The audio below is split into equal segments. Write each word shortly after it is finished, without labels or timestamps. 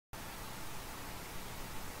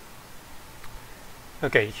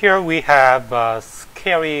Okay, here we have a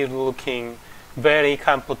scary looking, very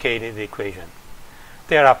complicated equation.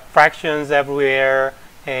 There are fractions everywhere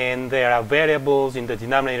and there are variables in the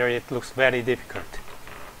denominator. It looks very difficult.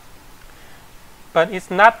 But it's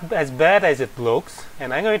not as bad as it looks,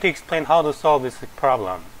 and I'm going to explain how to solve this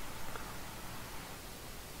problem.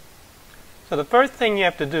 So the first thing you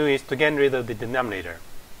have to do is to get rid of the denominator.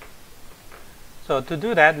 So to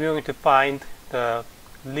do that, we're going to find the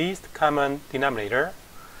least common denominator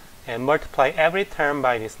and multiply every term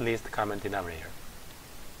by this least common denominator.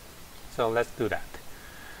 So let's do that.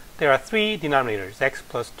 There are three denominators, x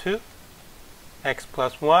plus 2, x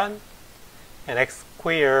plus 1, and x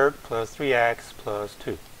squared plus 3x plus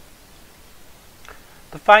 2.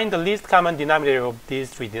 To find the least common denominator of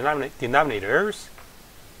these three denominators,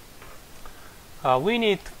 we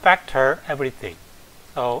need to factor everything.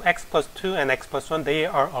 So x plus 2 and x plus 1, they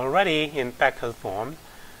are already in factored form.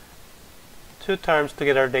 Two terms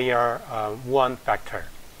together, they are one factor.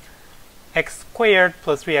 X squared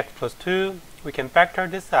plus 3x plus 2, we can factor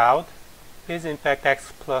this out. It is in fact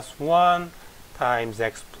x plus 1 times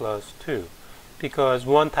x plus 2, because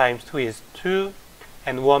 1 times 2 is 2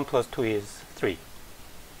 and 1 plus 2 is 3.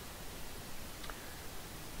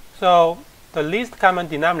 So the least common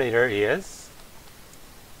denominator is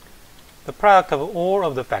the product of all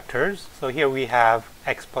of the factors. So here we have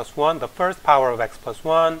x plus 1, the first power of x plus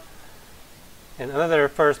 1, and another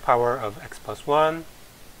first power of x plus 1.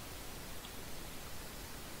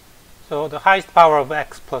 So the highest power of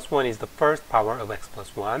x plus 1 is the first power of x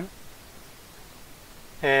plus 1.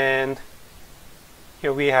 And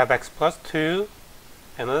here we have x plus 2,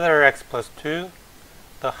 another x plus 2.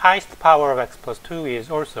 The highest power of x plus 2 is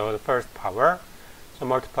also the first power. So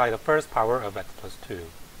multiply the first power of x plus 2.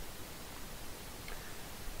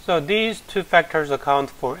 So these two factors account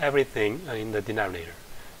for everything in the denominator.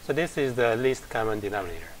 So this is the least common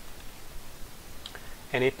denominator.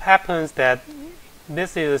 And it happens that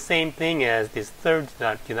this is the same thing as this third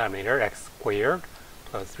denominator, x squared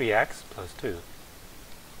plus 3x plus 2.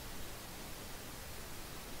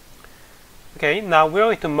 Okay, now we're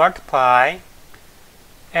going to multiply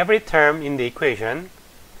every term in the equation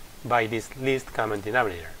by this least common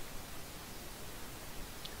denominator.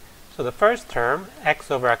 So the first term, x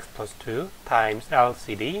over x plus 2 times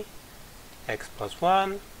LCD, x plus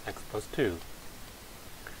 1, x plus 2.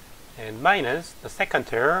 And minus the second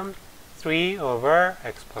term, 3 over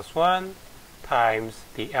x plus 1 times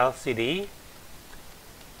the LCD.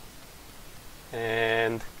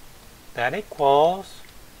 And that equals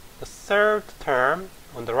the third term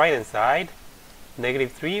on the right hand side,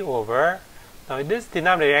 negative 3 over, now in this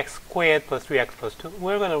denominator x squared plus 3x plus 2,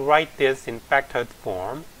 we're going to write this in factored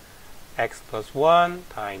form, x plus 1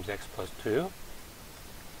 times x plus 2.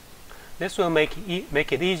 This will make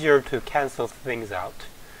it easier to cancel things out.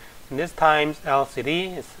 And this times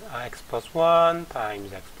LCD is x plus 1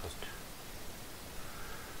 times x plus 2.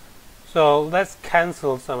 So let's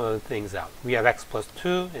cancel some of the things out. We have x plus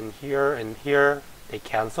 2 and here they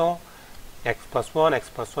cancel. X plus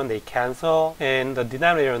 1, they cancel. And the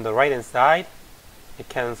denominator on the right hand side, it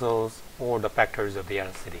cancels all the factors of the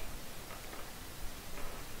LCD.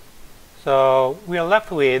 So we are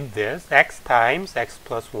left with this x times x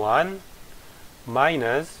plus 1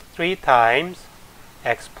 minus 3 times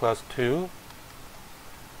x plus 2,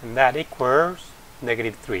 and that equals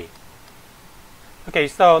negative 3. Okay,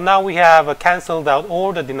 so now we have cancelled out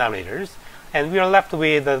all the denominators, and we are left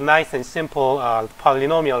with a nice and simple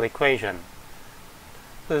polynomial equation.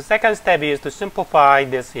 So the second step is to simplify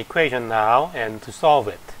this equation now and to solve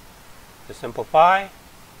it. To simplify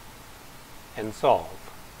and solve.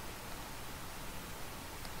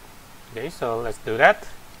 Okay, so let's do that.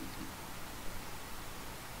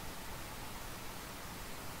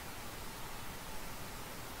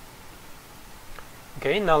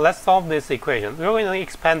 Okay, now let's solve this equation. We're going to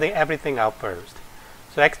expand everything out first.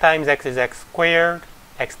 So x times x is x squared,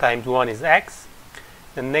 x times 1 is x,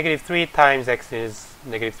 then negative 3 times x is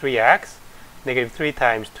negative 3x, negative 3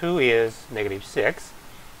 times 2 is negative 6,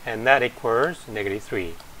 and that equals negative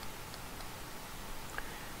 3.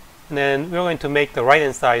 And then we're going to make the right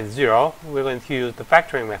hand side 0. We're going to use the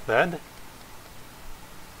factoring method.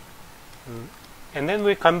 And then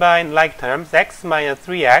we combine like terms, x minus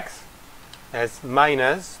 3x as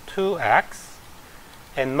minus 2x,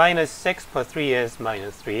 and minus 6 plus 3 is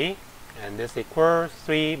minus 3, and this equals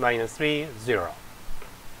 3 minus 3, 0.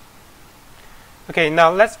 Okay,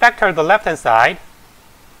 now let's factor the left hand side.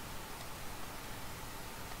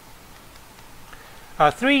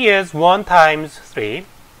 3 is 1 times 3,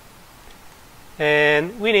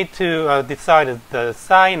 and we need to decide the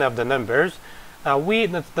sign of the numbers.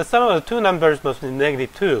 the sum of the two numbers must be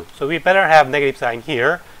negative 2. So we better have negative sign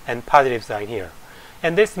here and positive sign here.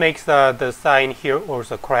 And this makes the sign here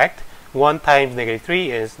also correct. 1 times negative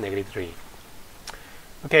 3 is negative 3.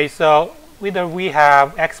 Okay, so either we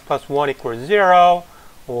have x plus 1 equals 0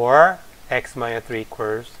 or x minus 3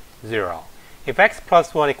 equals 0. If x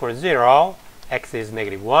plus 1 equals 0, x is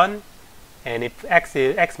negative 1. And if x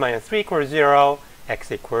minus 3 equals 0,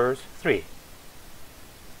 x equals 3.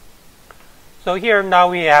 So here now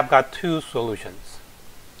we have got two solutions.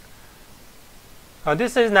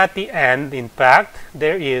 This is not the end. In fact,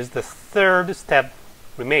 there is the third step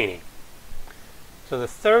remaining. So the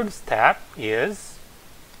third step is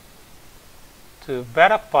to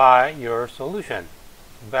verify your solution.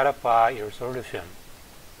 Verify your solution.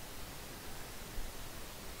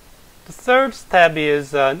 The third step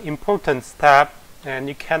is an important step, and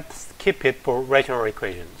you can't skip it for rational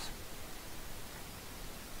equations.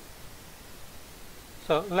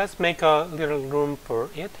 So let's make a little room for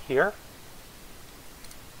it here.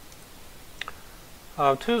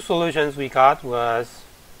 Two solutions we got was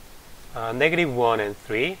negative 1 and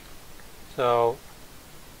 3. So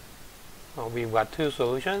we've got two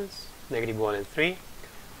solutions, negative 1 and 3.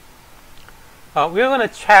 We're going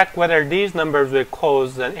to check whether these numbers will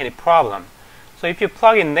cause any problem. So if you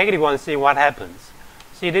plug in negative 1, see what happens.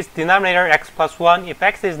 See this denominator x plus 1. If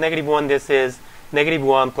x is negative 1, this is negative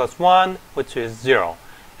 1 plus 1, which is 0.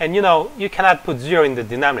 And you cannot put 0 in the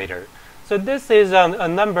denominator. So this is a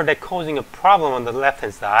number that's causing a problem on the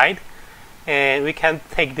left-hand side. And we can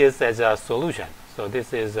take this as a solution. So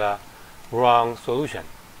this is a wrong solution.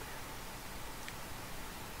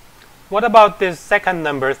 What about this second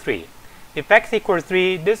number 3? If x equals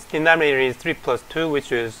 3, this denominator is 3 plus 2,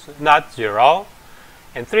 which is not 0.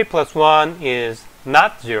 And 3 plus 1 is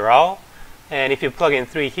not 0. And if you plug in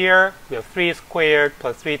 3 here, we have 3 squared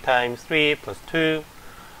plus 3 times 3 plus 2.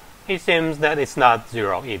 It seems that it's not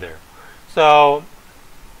 0 either. So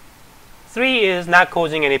 3 is not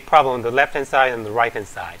causing any problem on the left-hand side and the right-hand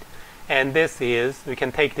side. And we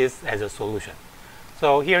can take this as a solution.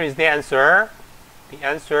 So here is the answer. The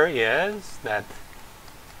answer is that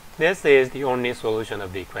this is the only solution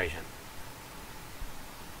of the equation.